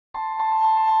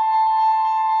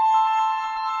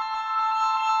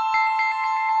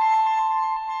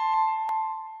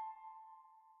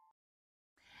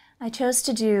I chose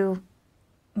to do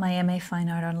my MA Fine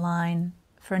Art online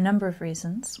for a number of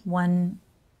reasons. One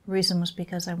reason was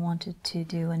because I wanted to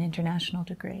do an international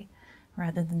degree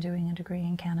rather than doing a degree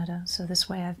in Canada. So this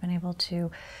way I've been able to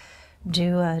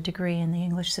do a degree in the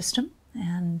English system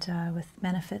and with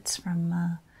benefits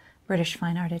from British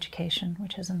fine art education,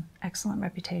 which has an excellent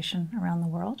reputation around the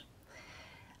world.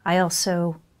 I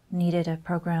also needed a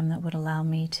program that would allow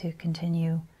me to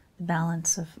continue the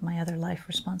balance of my other life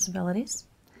responsibilities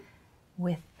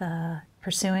with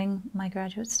pursuing my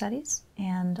graduate studies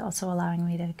and also allowing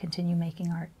me to continue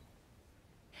making art.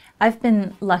 I've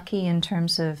been lucky in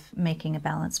terms of making a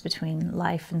balance between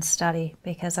life and study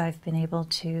because I've been able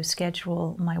to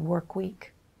schedule my work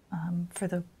week for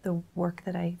the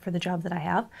job that I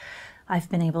have. I've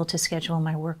been able to schedule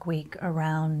my work week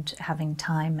around having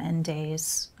time and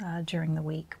days during the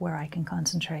week where I can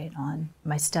concentrate on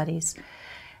my studies.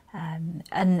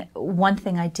 And one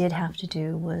thing I did have to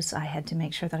do was I had to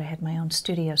make sure that I had my own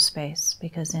studio space,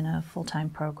 because in a full-time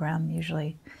program,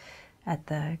 usually at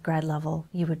the grad level,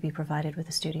 you would be provided with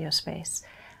a studio space.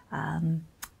 The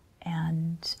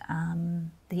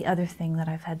other thing that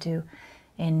I've had to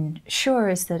ensure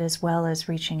is that, as well as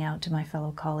reaching out to my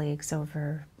fellow colleagues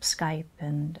over Skype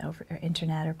and over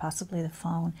internet or possibly the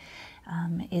phone,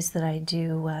 is that I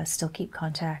do still keep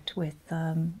contact with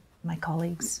my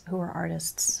colleagues who are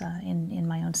artists in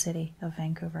my own city of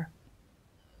Vancouver.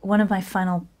 One of my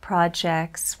final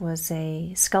projects was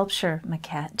a sculpture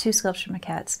maquette, 2 sculpture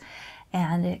maquettes,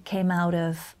 and it came out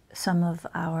of some of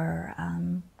our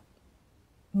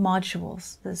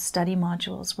modules, the study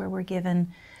modules, where we're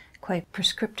given quite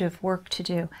prescriptive work to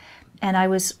do. And I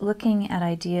was looking at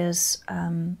ideas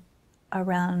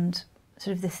around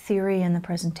sort of the theory and the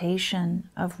presentation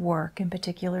of work, in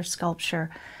particular sculpture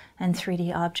and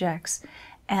 3D objects,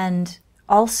 and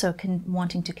also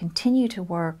wanting to continue to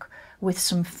work with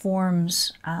some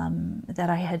forms that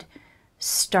I had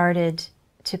started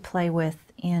to play with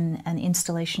in an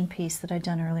installation piece that I'd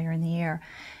done earlier in the year.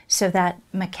 So that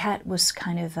maquette was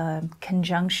kind of a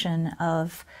conjunction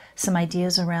of some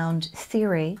ideas around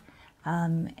theory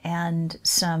and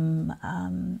some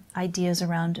ideas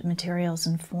around materials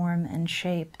and form and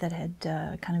shape that had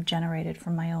kind of generated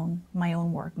from my own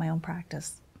work, my own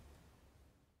practice.